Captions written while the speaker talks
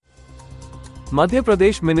Madhya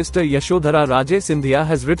Pradesh Minister Yashodhara Raje Scindia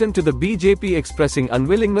has written to the BJP expressing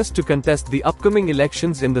unwillingness to contest the upcoming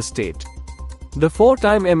elections in the state. The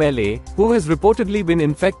four-time MLA, who has reportedly been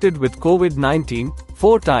infected with COVID-19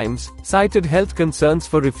 4 times, cited health concerns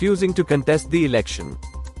for refusing to contest the election.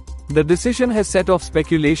 The decision has set off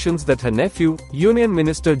speculations that her nephew, Union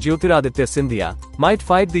Minister Jyotiraditya Scindia, might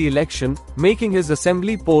fight the election, making his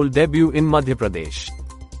assembly poll debut in Madhya Pradesh.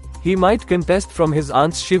 He might contest from his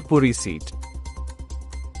aunt's Shivpuri seat.